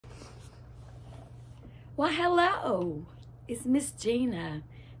Why, hello, it's Miss Gina,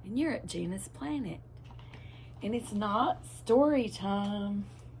 and you're at GinasPlanit. And it's not story time.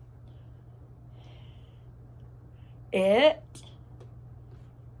 It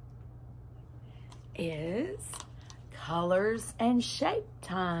is colors and shape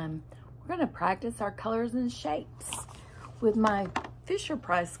time. We're going to practice our colors and shapes with my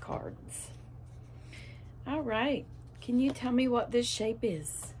Fisher-Price cards. All right, can you tell me what this shape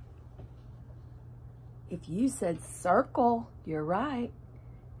is? If you said circle, you're right.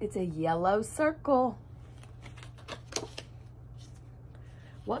 It's a yellow circle.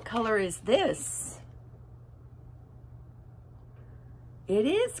 What color is this? It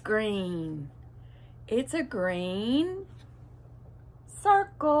is green. It's a green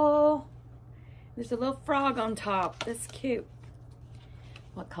circle. There's a little frog on top. That's cute.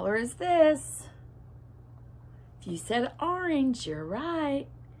 What color is this? If you said orange, you're right.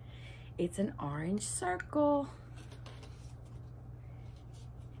 It's an orange circle.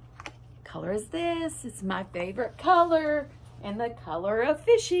 Color is this? It's my favorite color and the color of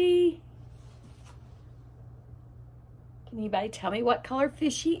fishy. Can anybody tell me what color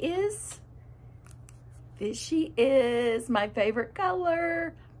fishy is? Fishy is my favorite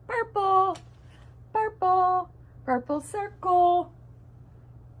color. Purple, purple, purple circle.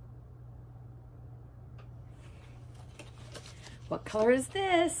 What color is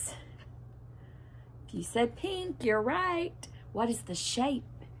this? If you said pink, you're right. What is the shape?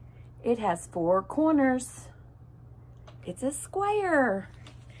 It has 4 corners. It's a square.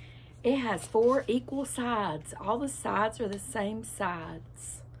 It has 4 equal sides. All the sides are the same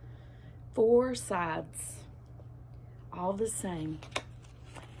sides. 4 sides. All the same.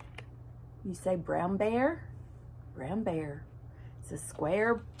 You say brown bear? Brown bear. It's a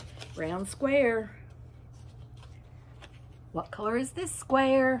square, round square. What color is this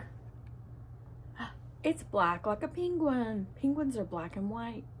square? It's black like a penguin. Penguins are black and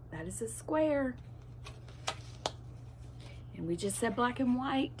white. That is a square. And we just said black and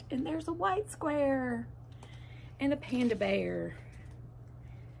white, and there's a white square. And a panda bear.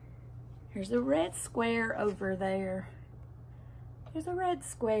 Here's a red square over there. Here's a red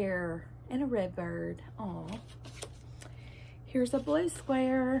square and a red bird. Aw. Here's a blue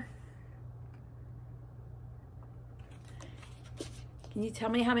square. Can you tell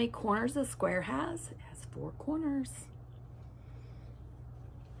me how many corners a square has? It has 4 corners.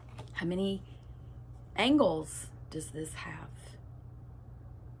 How many angles does this have?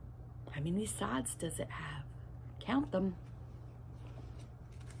 How many sides does it have? Count them.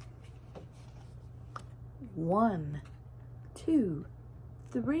 1, 2,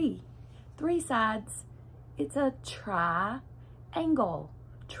 3. 3 sides. It's a triangle.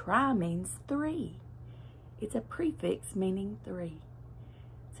 Tri means 3. It's a prefix meaning 3.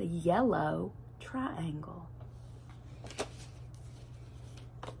 It's a yellow triangle.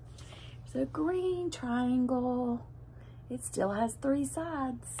 It's a green triangle. It still has 3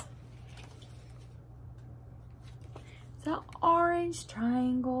 sides. It's an orange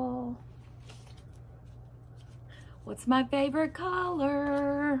triangle. What's my favorite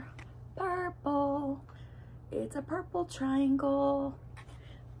color? Purple. It's a purple triangle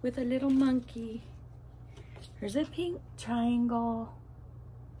with a little monkey. Here's a pink triangle.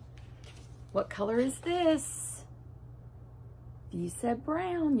 What color is this? You said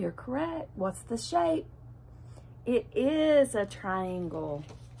brown, you're correct. What's the shape? It is a triangle.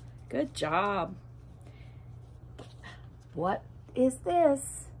 Good job. What is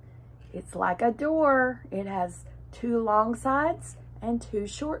this? It's like a door. It has 2 long sides and 2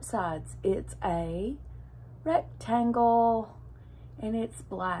 short sides. It's a rectangle, and it's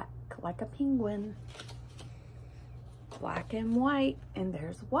black like a penguin. Black and white, and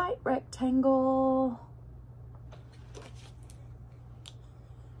there's white rectangle.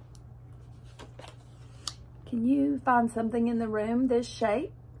 Can you find something in the room this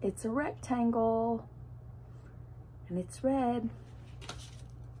shape? It's a rectangle, and it's red.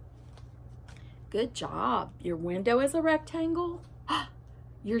 Good job. Your window is a rectangle.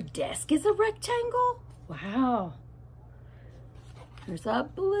 Your desk is a rectangle. Wow. There's a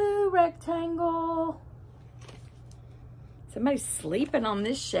blue rectangle. Somebody's sleeping on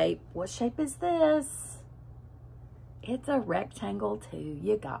this shape. What shape is this? It's a rectangle too.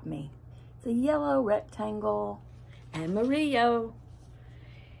 You got me. It's a yellow rectangle. And Mario.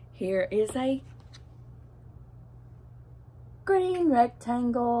 Here is a green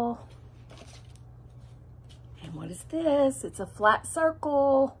rectangle. And what is this? It's a flat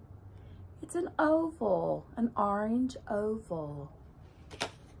circle. It's an oval, an orange oval.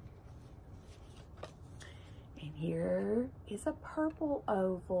 And here is a purple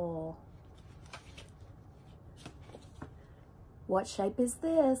oval. What shape is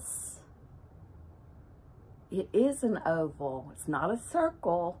this? It is an oval. It's not a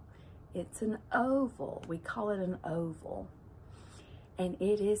circle. It's an oval. We call it an oval. And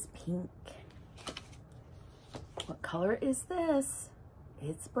it is pink. What color is this?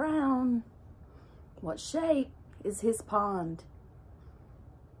 It's brown. What shape is his pond?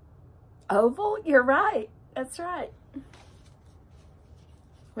 Oval? You're right. That's right.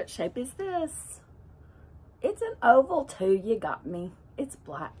 What shape is this? It's an oval too. You got me. It's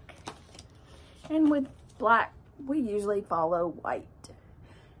black. And with black, we usually follow white.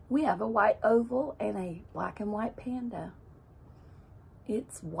 We have a white oval and a black and white panda.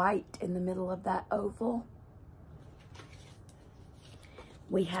 It's white in the middle of that oval.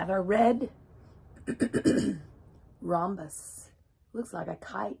 We have a red rhombus. Looks like a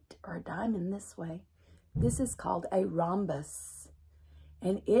kite or a diamond this way. This is called a rhombus,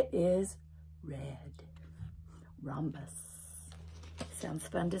 and it is red. Rhombus. Sounds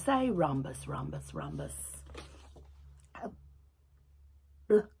fun to say. Rhombus, rhombus, rhombus.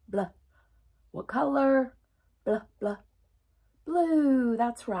 Blah, blah. What color? Blah, blah. Blue.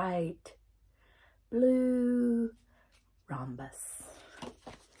 That's right. Blue rhombus.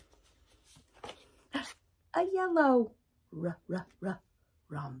 A yellow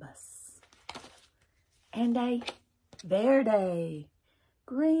rhombus. And a verde,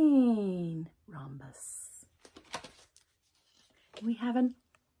 green rhombus. We have an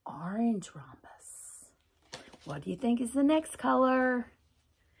orange rhombus. What do you think is the next color?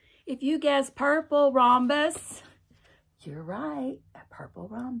 If you guess purple rhombus, you're right, a purple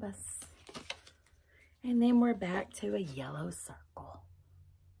rhombus. And then we're back to a yellow circle.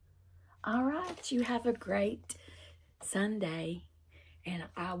 All right, you have a great Sunday. And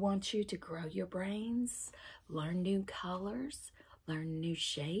I want you to grow your brains, learn new colors, learn new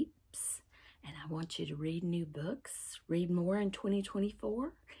shapes. And I want you to read new books, read more in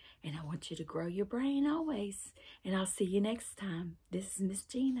 2024. And I want you to grow your brain always. And I'll see you next time. This is Miss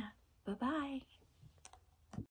Gina. Bye-bye.